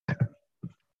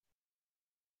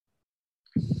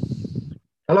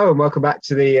Hello and welcome back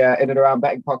to the In and Around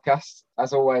Betting podcast.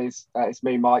 As always, it's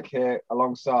me, Mike, here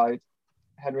alongside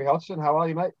Henry Hodgson. How are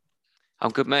you, mate?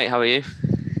 I'm good, mate. How are you?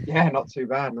 Yeah, not too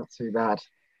bad, not too bad.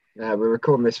 We're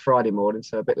recording this Friday morning,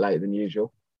 so a bit later than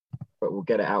usual, but we'll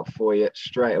get it out for you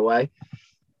straight away.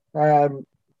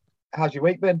 How's your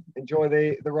week been? Enjoy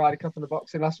the Ryder Cup and the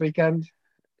boxing last weekend?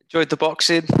 Enjoyed the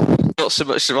boxing, not so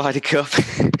much the Ryder Cup.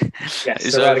 Yes,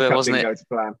 It's the Ryder over, Cup wasn't didn't it? go to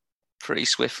plan. Pretty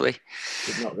swiftly.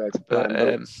 Did not go to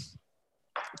plan.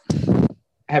 But,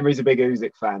 Henry's a big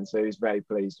Usyk fan, so he was very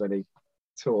pleased when he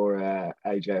tore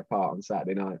AJ apart on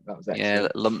Saturday night. That was excellent. Yeah,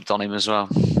 lumped on him as well.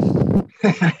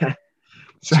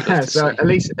 so at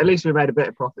least we made a bit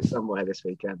of profit somewhere this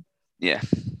weekend. Yeah,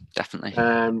 definitely.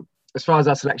 As far as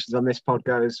our selections on this pod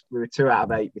goes, we were 2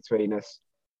 out of 8 between us.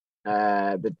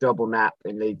 The double nap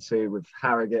in League Two with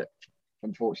Harrogate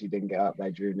unfortunately didn't get up.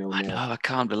 They drew 0-0. I know, I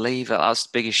can't believe it. That was the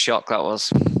biggest shock. That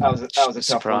was a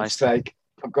tough one to take,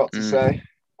 I've got to say.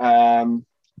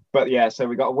 But yeah, so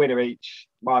we got a winner each.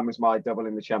 Mine was my double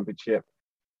in the championship.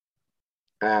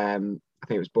 I think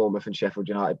it was Bournemouth and Sheffield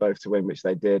United both to win, which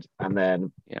they did. And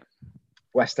then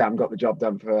West Ham got the job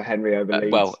done for Henry over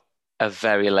Leeds. Well, a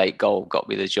very late goal got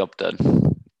me the job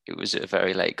done. It was a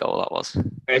very late goal, that was.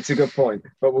 It's a good point,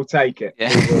 but we'll take it.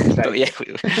 Yeah,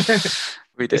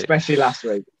 we do. Especially last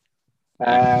week.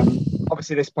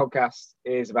 Obviously, this podcast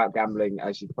is about gambling,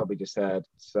 as you've probably just heard.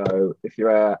 So if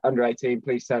you're under 18,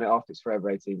 please turn it off. It's for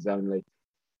over 18s only.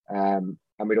 And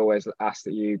we'd always ask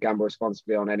that you gamble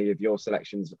responsibly on any of your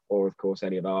selections or, of course,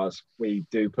 any of ours. We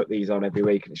do put these on every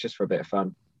week, and it's just for a bit of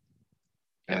fun.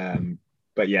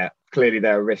 But yeah, clearly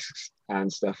there are risks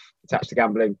and stuff attached to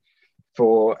gambling.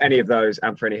 For any of those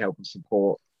and for any help and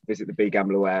support, visit the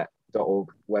begambleaware.org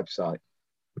website.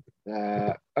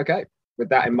 Okay, with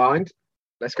that in mind,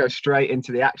 let's go straight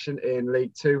into the action in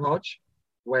League Two, Hodge.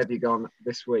 Where have you gone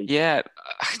this week? Yeah,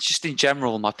 just in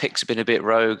general, my picks have been a bit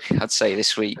rogue, I'd say,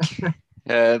 this week.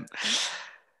 I've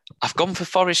gone for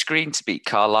Forest Green to beat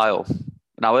Carlisle.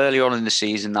 Now, earlier on in the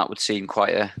season, that would seem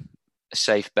quite a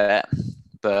safe bet,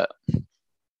 but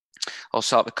I'll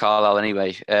start with Carlisle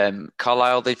anyway.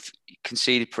 Carlisle, they've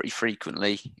conceded pretty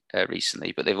frequently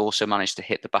recently, but they've also managed to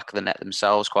hit the back of the net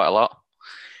themselves quite a lot.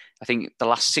 I think the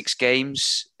last 6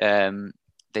 games,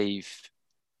 they've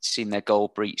seen their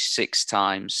goal breached 6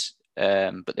 times,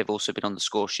 but they've also been on the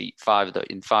score sheet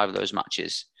in 5 of those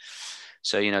matches.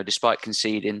 So, you know, despite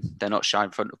conceding, they're not shy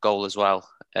in front of goal as well.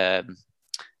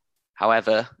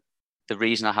 However, the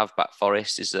reason I have backed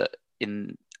Forest is that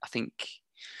I think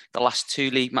the last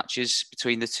 2 league matches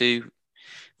between the two,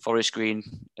 Forest Green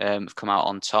have come out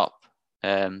on top.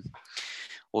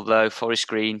 Although Forest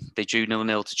Green, they drew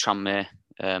 0-0 to Tranmere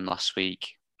last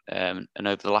week. And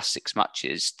over the last 6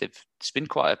 matches, there's been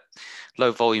quite a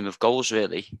low volume of goals,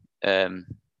 really, for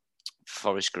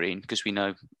Forest Green, because we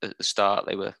know at the start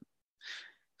they were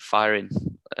firing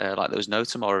like there was no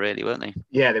tomorrow, really, weren't they?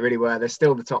 Yeah, they really were. They're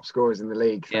still the top scorers in the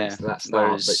league thanks to that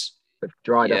start, but they've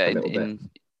dried up a little bit.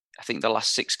 I think the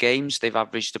last 6 games, they've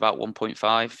averaged about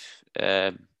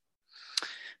 1.5.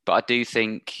 But I do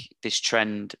think this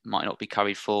trend might not be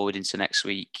carried forward into next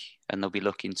week, and they'll be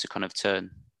looking to kind of turn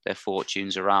their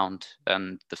fortunes around.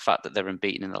 And the fact that they're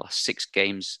unbeaten in the last 6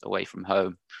 games away from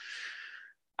home,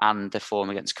 and their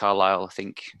form against Carlisle, I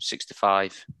think 6-5. I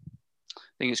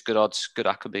think it's good odds, good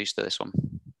ACCA booster, this one.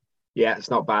 Yeah,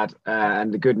 it's not bad.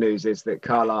 And the good news is that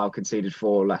Carlisle conceded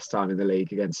 4 last time in the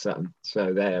league against Sutton,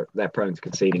 so they're prone to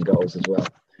conceding goals as well.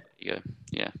 Yeah.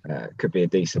 Could be a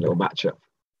decent little matchup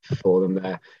for them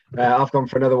there. I've gone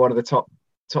for another one of the top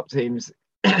teams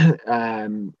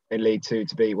in League Two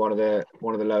to beat one of the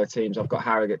lower teams. I've got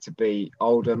Harrogate to beat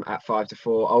Oldham at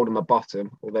 5-4. Oldham are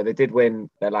bottom, although they did win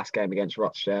their last game against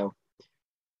Rochdale.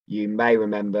 You may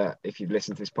remember, if you've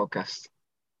listened to this podcast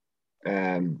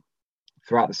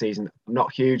throughout the season, I'm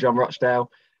not huge on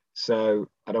Rochdale, so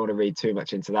I don't want to read too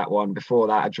much into that one. Before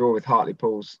that, a draw with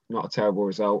Hartlepool's not a terrible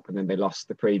result, and then they lost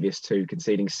the previous 2,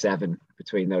 conceding 7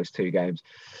 between those 2 games.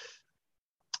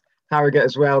 Harrogate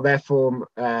as well, their form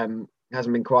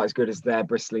hasn't been quite as good as their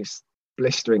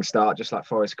blistering start, just like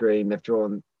Forest Green. They've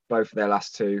drawn both of their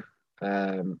last 2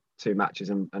 matches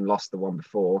and lost the one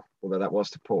before, although that was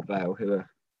to Port Vale, who are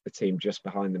the team just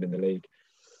behind them in the league.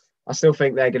 I still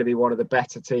think they're going to be one of the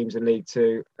better teams in League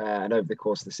Two, and over the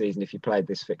course of the season, if you played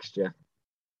this fixture,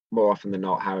 more often than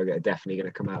not, Harrogate are definitely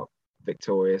going to come out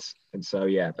victorious. And so,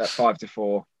 yeah, that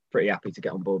 5-4, pretty happy to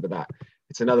get on board with that.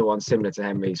 It's another one similar to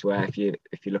Henry's, where if you're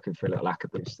looking for a little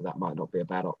ACCA booster, that might not be a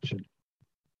bad option.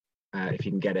 If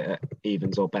you can get it at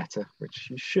evens or better, which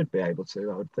you should be able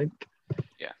to, I would think.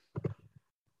 Yeah.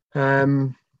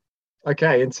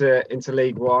 Okay, into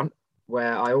League One.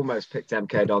 where I almost picked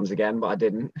MK Dons again, but I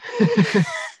didn't.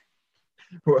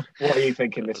 What are you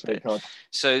thinking this week, Hod?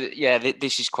 So, yeah,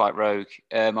 this is quite rogue.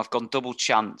 I've gone double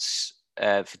chance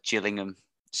for Gillingham.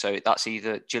 So that's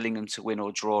either Gillingham to win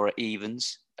or draw at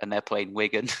evens, and they're playing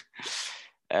Wigan.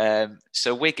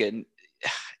 So Wigan,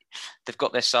 they've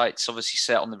got their sights obviously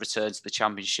set on the return to the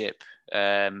Championship,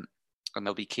 and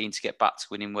they'll be keen to get back to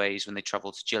winning ways when they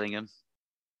travel to Gillingham.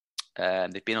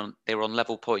 They were on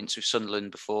level points with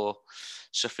Sunderland before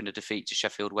suffering a defeat to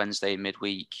Sheffield Wednesday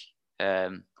midweek.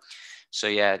 So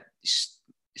yeah, this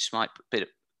might put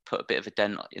a bit of a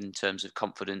dent in terms of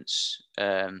confidence.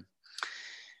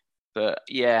 But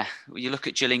yeah, you look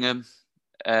at Gillingham,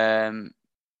 they're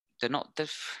not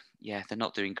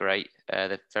doing great.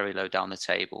 They're very low down the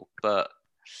table, but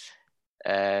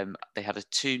they had a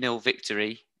 2-0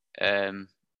 victory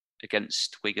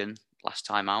against Wigan last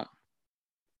time out.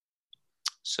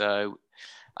 So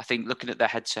I think looking at their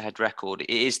head-to-head record, it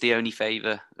is the only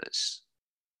favour that's.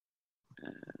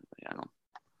 Hang on.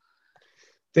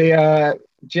 The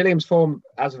Gilliam's form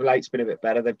as of late's been a bit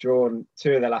better. They've drawn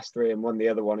 2 of their last 3 and won the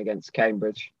other one against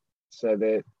Cambridge. So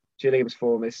the Gilliam's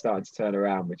form is starting to turn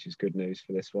around, which is good news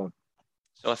for this one.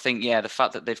 So I think, yeah, the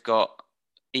fact that they've got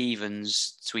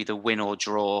evens to either win or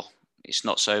draw, it's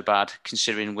not so bad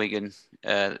considering Wigan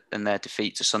and their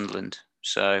defeat to Sunderland.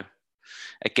 So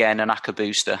again, an ACCA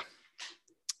booster.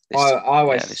 I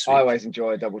always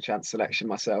enjoy a double chance selection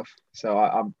myself. So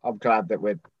I'm glad that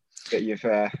you've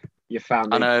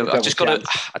found. I know. I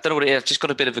don't know what it is. I've just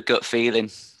got a bit of a gut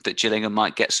feeling that Gillingham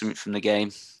might get something from the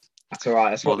game. That's all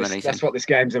right. That's what this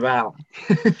game's about.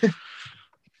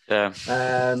 Yeah.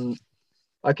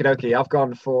 Okay. I've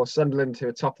gone for Sunderland, who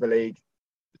are top of the league,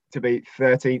 to beat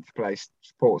 13th place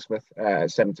Portsmouth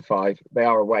 7-5. They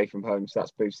are away from home, so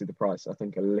that's boosted the price, I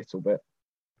think, a little bit.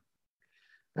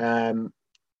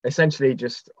 Essentially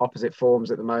just opposite forms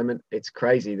at the moment. It's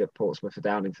crazy that Portsmouth are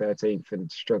down in 13th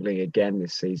and struggling again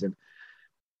this season.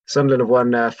 Sunderland have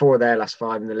won 4 of their last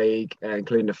 5 in the league,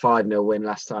 including a 5-0 win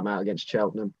last time out against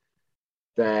Cheltenham.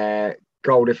 Their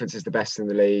goal difference is the best in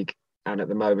the league, and at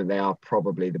the moment they are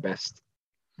probably the best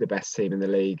team in the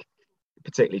league,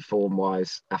 particularly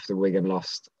form-wise after Wigan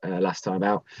lost last time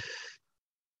out.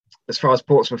 As far as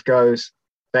Portsmouth goes,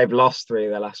 they've lost 3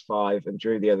 of their last 5 and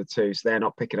drew the other 2, so they're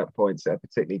not picking up points at a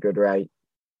particularly good rate.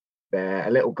 They're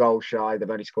a little goal shy.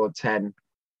 They've only scored 10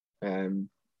 in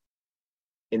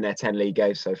their 10 league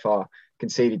games so far,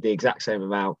 conceded the exact same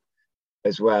amount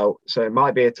as well. So it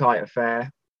might be a tight affair.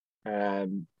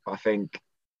 I think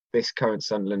this current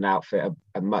Sunderland outfit are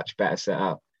a much better set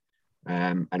up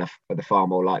and are the far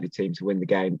more likely team to win the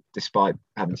game, despite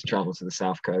having to travel to the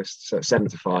south coast. So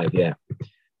 7-5, yeah.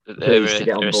 They're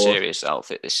a serious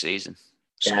outfit this season.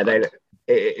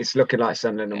 It's looking like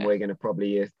Sunderland and Wigan are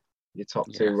probably your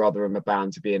top 2. Rotherham are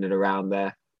bound to be in and around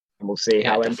there. And we'll see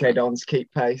how MK Dons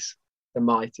keep pace. The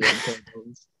mighty MK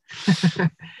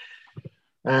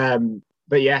Dons.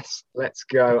 But yes, let's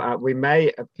go. We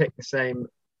may have picked the same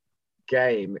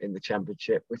game in the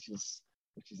Championship, which is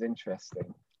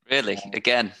interesting. Really?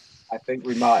 Again? I think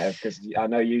we might have, because I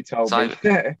know you told me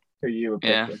who you were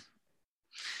picking.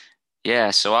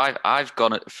 Yeah, so I've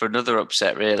gone for another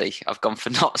upset, really. I've gone for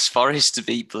Notts Forest to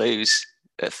beat Blues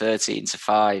at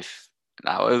 13-5.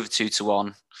 Now over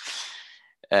 2-1.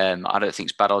 I don't think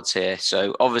it's bad odds here.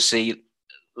 So obviously,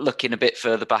 looking a bit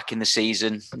further back in the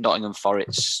season, Nottingham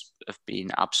Forest have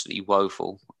been absolutely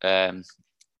woeful and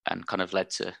kind of led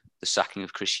to the sacking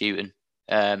of Chris Hughton.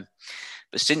 But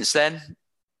since then,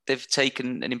 they've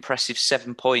taken an impressive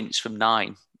 7 points from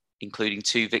 9, including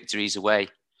 2 victories away.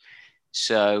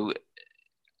 So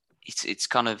it's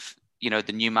kind of,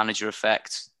 the new manager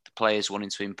effect, the players wanting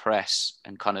to impress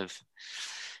and kind of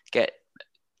get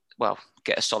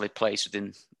a solid place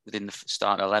within the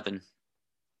starting 11.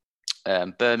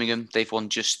 Birmingham, they've won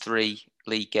just 3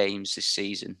 league games this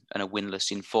season and are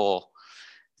winless in 4.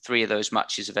 3 of those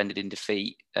matches have ended in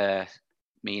defeat,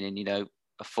 meaning, a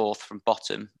 4th from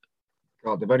bottom.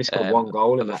 God, they've only scored 1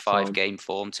 goal in that 5-game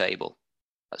form table.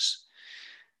 It's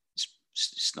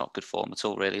not good form at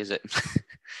all, really, is it?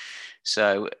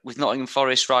 So with Nottingham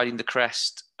Forest riding the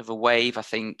crest of a wave, I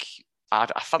think I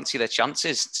fancy their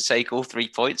chances to take all 3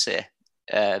 points here.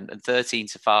 And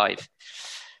 13-5.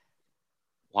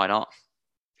 Why not?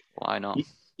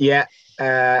 Yeah,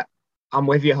 I'm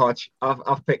with you, Hodge.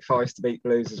 I've picked Forest to beat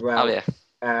Blues as well. Oh yeah.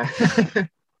 At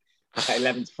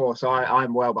 11-4, so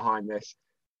I'm well behind this.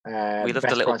 We love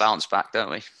the little bounce back, don't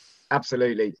we?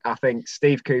 Absolutely. I think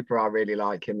Steve Cooper, I really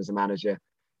like him as a manager.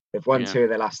 They've won 2 of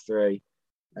their last 3.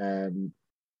 The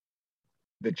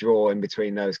draw in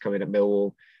between those coming at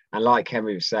Millwall. And like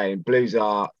Henry was saying, Blues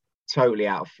are totally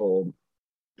out of form.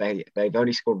 they've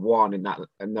only scored one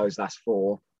in those last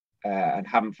four, and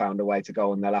haven't found a way to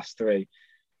go in their last three.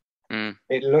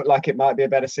 It looked like it might be a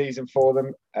better season for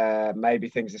them. Maybe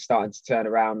things are starting to turn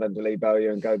around under Lee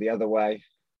Bowyer and go the other way,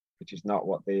 which is not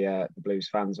what the Blues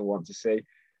fans will want to see.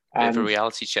 Bit of a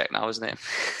reality check now, isn't it?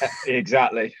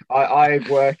 Exactly. I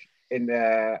work in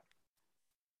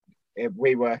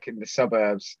we work in the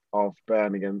suburbs of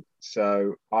Birmingham,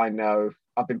 so I know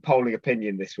I've been polling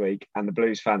opinion this week, and the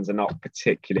Blues fans are not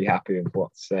particularly happy with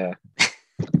what's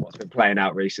been playing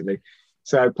out recently.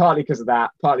 So partly because of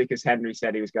that, partly because Henry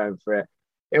said he was going for it.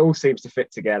 It all seems to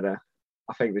fit together.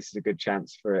 I think this is a good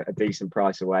chance for a decent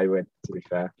price away win, to be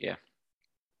fair. Yeah.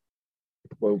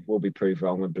 We'll be proved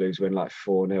wrong when Blues win like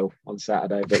 4-0 on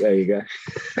Saturday, but there you go.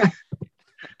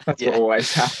 That's what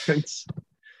always happens.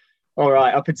 All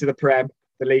right, up into the Prem,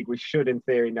 the league we should, in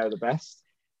theory, know the best.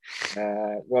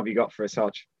 What have you got for us,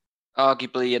 Hodge?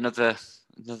 Arguably another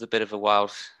bit of a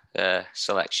wild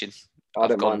selection. I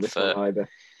don't mind this one either.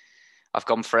 I've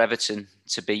gone for Everton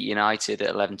to beat United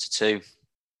at 11-2.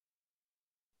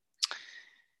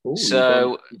 Ooh,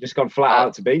 so you've just gone flat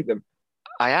out to beat them.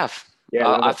 I have.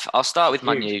 Yeah, I'll start with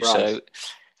Man U. So,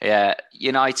 yeah,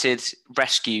 United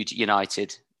rescued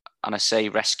United, and I say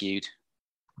rescued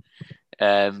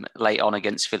late on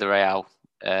against Villarreal,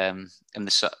 and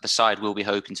the side will be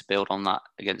hoping to build on that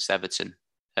against Everton.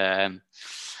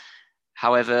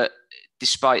 However,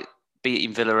 despite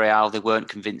beating Villarreal, they weren't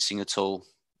convincing at all.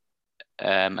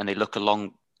 And they look a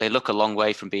long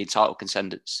way from being title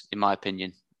contenders, in my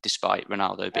opinion, despite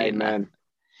Ronaldo being there.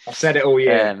 I've said it all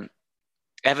year.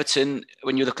 Everton,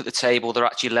 when you look at the table, they're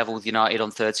actually level with United on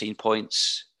 13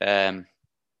 points. And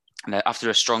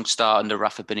after a strong start under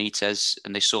Rafa Benitez,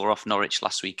 and they saw off Norwich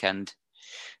last weekend,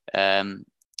 I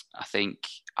think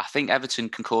Everton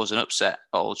can cause an upset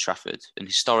at Old Trafford, and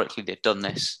historically they've done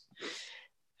this.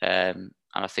 And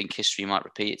I think history might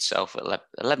repeat itself at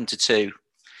 11-2.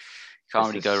 Can't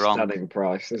really go wrong. Stunning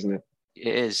price, isn't it?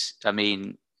 It is. I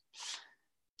mean,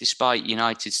 despite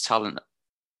United's talent,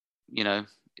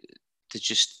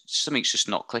 something's just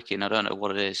not clicking. I don't know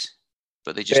what it is,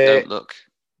 but they just don't look.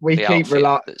 We keep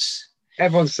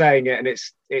everyone's saying it, and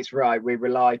it's right. We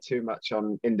rely too much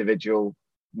on individual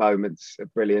moments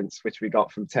of brilliance, which we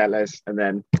got from Telles, and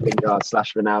then Lingard /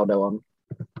 Ronaldo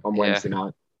on Wednesday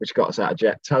night, which got us out of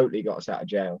jail. Totally got us out of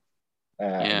jail.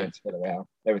 Against Villarreal.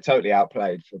 They were totally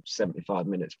outplayed for 75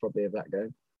 minutes probably of that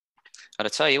game. And I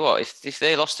tell you what, if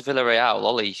they lost to Villarreal,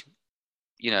 Ollie,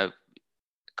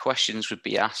 questions would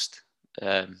be asked.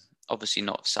 Obviously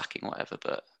not sacking whatever,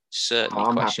 but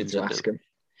certainly questions of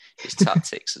his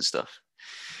tactics and stuff.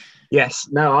 Yes,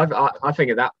 no, I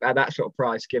think at that sort of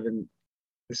price, given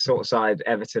the sort of side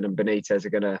Everton and Benitez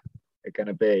are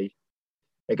gonna be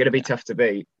tough to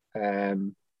beat.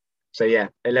 So yeah,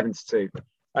 11-2.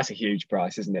 That's a huge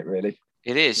price, isn't it, really?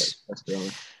 It is. Let's be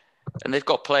honest. And they've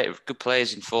got good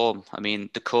players in form. I mean,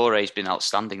 Decore's been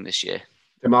outstanding this year.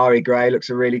 Demarai Gray looks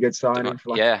a really good signing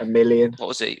for $1 million. What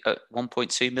was it?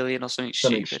 1.2 million or something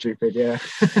stupid, yeah.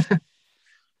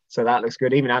 So that looks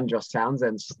good. Even Andros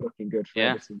Townsend's looking good for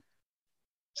Everton.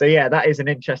 So yeah, that is an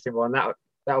interesting one. That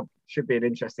should be an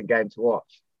interesting game to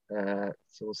watch. So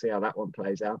we'll see how that one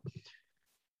plays out.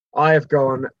 I have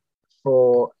gone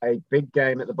for a big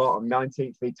game at the bottom,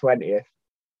 19th v 20th,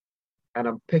 and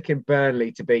I'm picking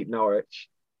Burnley to beat Norwich.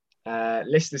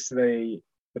 Listeners to the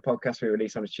podcast we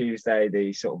released on a Tuesday,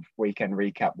 the sort of weekend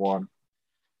recap one,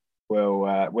 will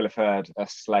have heard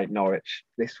us slate Norwich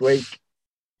this week.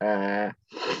 They've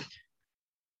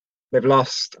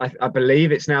lost, I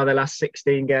believe it's now their last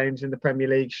 16 games in the Premier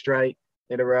League straight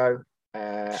in a row.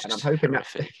 And I'm hoping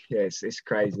it's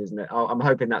crazy, isn't it? I'm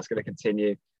hoping that's going to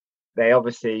continue. They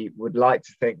obviously would like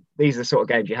to think these are the sort of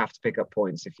games you have to pick up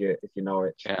points if you're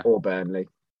Norwich or Burnley.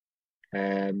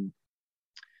 Norwich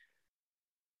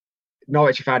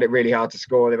have found it really hard to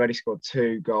score. They've only scored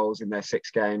 2 goals in their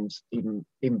 6 games. Even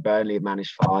Burnley have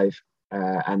managed 5,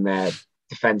 and their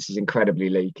defence is incredibly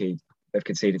leaky. They've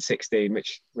conceded 16,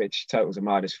 which totals a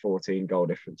minus 14 goal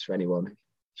difference for anyone who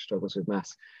struggles with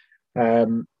maths.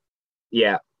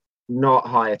 Not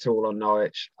high at all on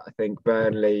Norwich. I think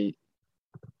Burnley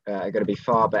are going to be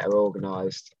far better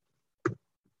organised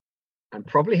and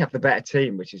probably have the better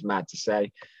team, which is mad to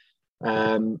say.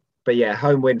 But yeah,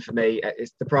 home win for me.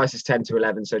 The price is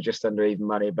 10-11, so just under even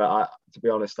money. But to be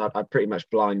honest, I pretty much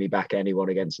blindly back anyone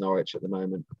against Norwich at the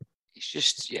moment. It's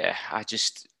just,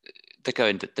 they're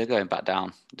going back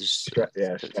down. Straight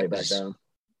back down.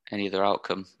 Any other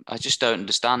outcome? I just don't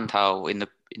understand how in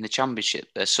the Championship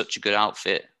they're such a good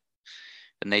outfit,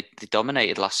 and they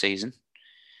dominated last season,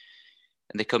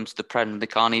 and they come to the Prem and they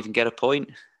can't even get a point.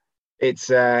 It's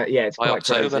it's by quite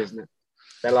October. crazy, isn't it?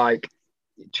 They're like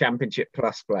Championship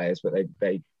Plus players, but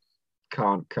they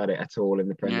can't cut it at all in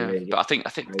the Premier League. But I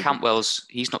think Campbell's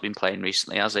he's not been playing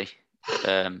recently, has he?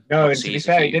 No, and to be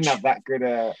fair, he didn't have that good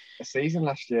a season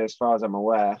last year, as far as I'm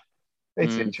aware.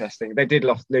 It's interesting. They did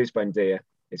lose Buendia.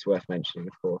 It's worth mentioning,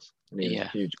 of course, and he was a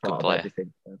huge part of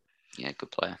everything. So. Yeah,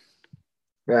 good player.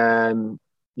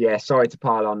 Sorry to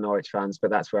pile on Norwich fans, but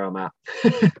that's where I'm at.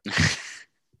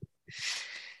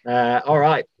 All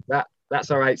right,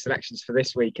 that's our 8 selections for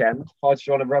this weekend. Hodge,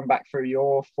 do you want to run back through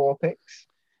your 4 picks?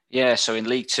 Yeah, so in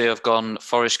League Two, I've gone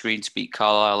Forest Green to beat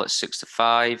Carlisle at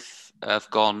 6-5. I've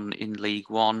gone in League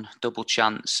One, double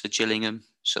chance for Gillingham.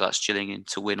 So that's Gillingham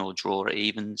to win or draw at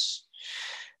evens.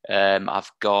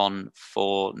 I've gone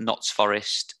for Notts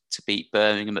Forest to beat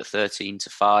Birmingham at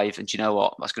 13-5. And do you know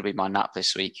what? That's going to be my nap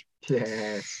this week.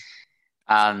 Yes.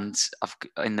 And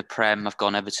in the Prem, I've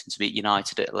gone Everton to beat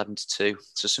United at 11-2.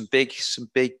 So some big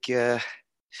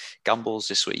gambles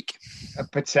this week. A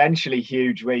potentially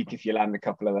huge week if you land a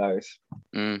couple of those.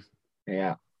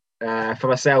 Yeah. For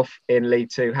myself in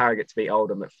League Two, Harrogate to beat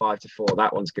Oldham at 5-4.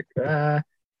 That one's good.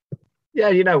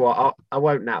 You know what? I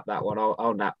won't nap that one.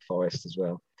 I'll nap Forest as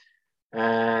well.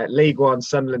 League One,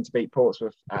 Sunderland to beat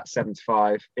Portsmouth at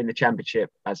 7-5. In the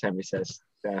Championship, as Henry says,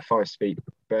 Forest to beat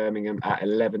Birmingham at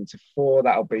 11-4.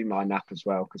 That'll be my nap as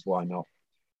well, because why not?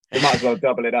 We might as well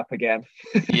double it up again.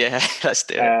 Yeah, let's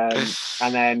do it.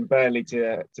 And then Burnley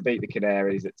to beat the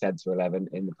Canaries at 10-11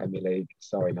 in the Premier League.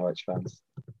 Sorry, Norwich fans,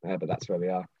 but that's where we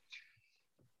are.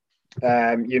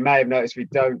 You may have noticed we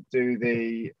don't do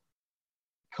the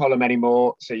column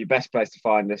anymore, so your best place to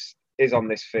find us is on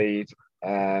this feed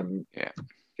for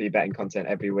your betting content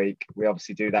every week. We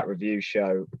obviously do that review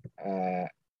show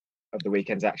of the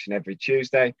weekend's action every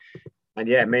Tuesday, and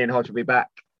me and Hodge will be back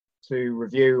to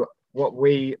review what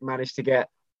we managed to get,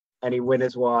 any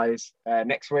winners wise,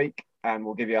 next week, and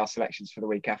we'll give you our selections for the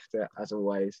week after, as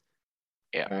always.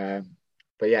 But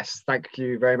yes, thank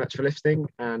you very much for listening,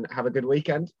 and have a good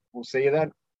weekend. We'll see you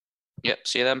then. Yep,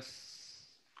 see you then.